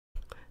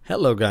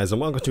Hello guys,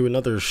 and welcome to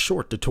another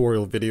short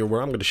tutorial video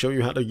where I'm going to show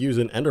you how to use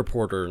an ender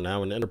porter.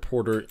 Now an ender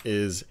porter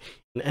is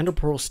an ender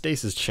pearl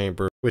stasis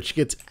chamber which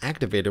gets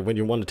activated when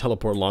you want to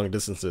teleport long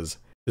distances.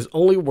 This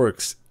only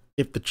works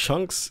if the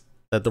chunks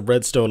that the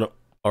redstone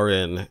are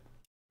in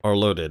are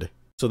loaded.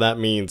 So that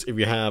means if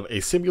you have a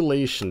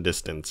simulation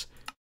distance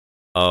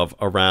of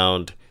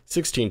around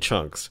 16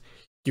 chunks,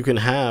 you can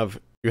have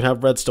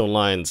redstone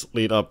lines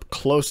lead up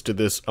close to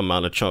this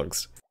amount of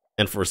chunks.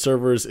 And for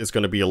servers, it's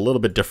going to be a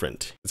little bit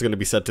different. It's going to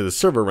be set to the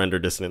server render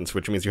distance,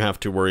 which means you have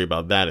to worry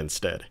about that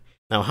instead.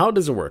 Now, how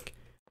does it work?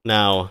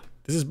 Now,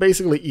 this is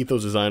basically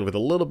Ethos design with a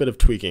little bit of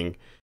tweaking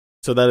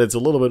so that it's a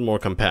little bit more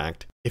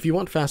compact. If you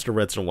want faster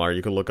redstone wire,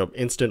 you can look up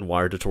instant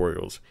wire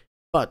tutorials.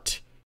 But,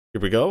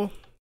 here we go.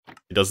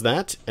 It does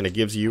that, and it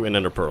gives you an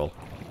ender pearl.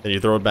 Then you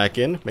throw it back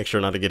in, make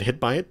sure not to get hit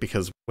by it,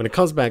 because when it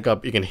comes back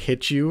up, it can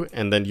hit you,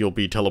 and then you'll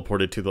be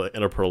teleported to the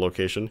ender pearl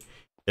location.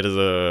 It is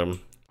a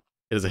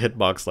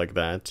hitbox like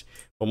that,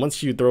 but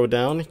once you throw it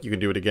down, you can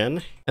do it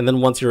again. And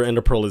then once your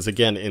ender pearl is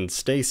again in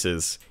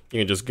stasis, you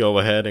can just go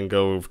ahead and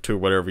go to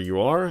wherever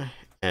you are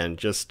and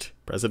just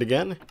press it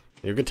again,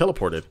 and you get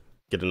teleported.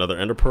 Get another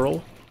ender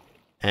pearl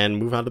and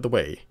move out of the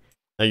way.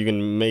 Now you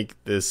can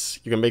make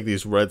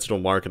these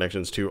redstone wire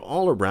connections to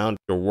all around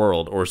your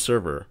world or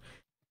server.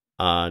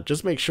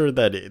 Just make sure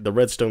that the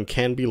redstone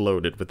can be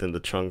loaded within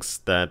the chunks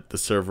that the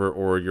server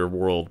or your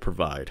world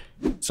provide.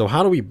 So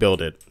how do we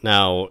build it?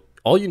 Now,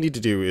 all you need to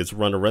do is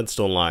run a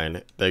redstone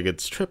line that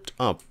gets tripped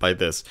up by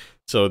this.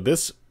 So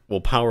this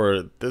will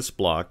power this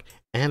block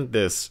and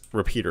this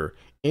repeater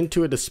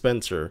into a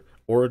dispenser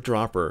or a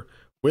dropper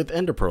with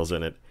ender pearls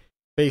in it,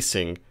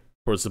 facing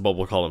towards the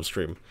bubble column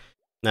stream.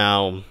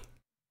 Now,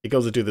 it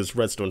goes into this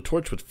redstone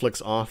torch which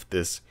flicks off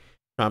this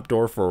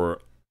trapdoor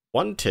for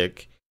 1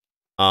 tick,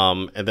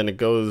 and then it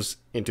goes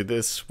into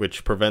this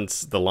which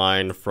prevents the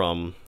line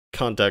from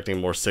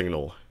contacting more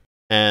signal.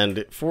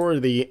 And for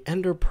the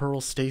ender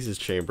pearl stasis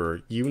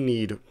chamber, you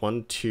need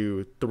 1,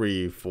 2,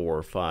 3,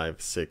 4,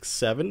 5, 6,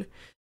 7,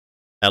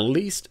 at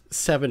least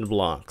 7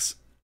 blocks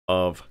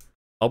of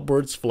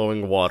upwards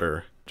flowing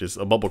water, which is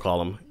a bubble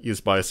column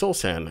used by Soul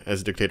Sand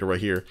as dictated right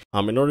here,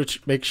 in order to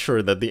make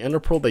sure that the ender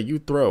pearl that you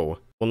throw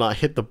will not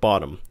hit the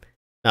bottom.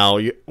 Now,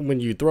 when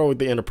you throw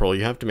the ender pearl,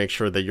 you have to make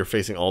sure that you're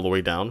facing all the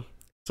way down,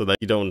 so that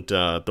you don't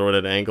throw it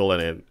at an angle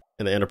and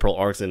the ender pearl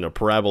arcs in a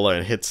parabola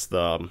and hits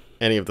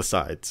any of the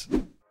sides.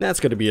 That's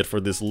going to be it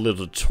for this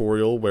little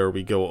tutorial where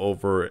we go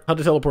over how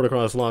to teleport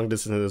across long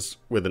distances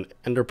with an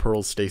ender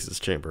pearl stasis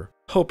chamber.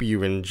 Hope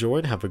you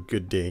enjoyed, have a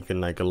good day, good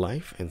night, good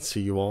life, and see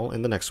you all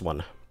in the next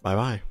one. Bye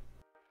bye.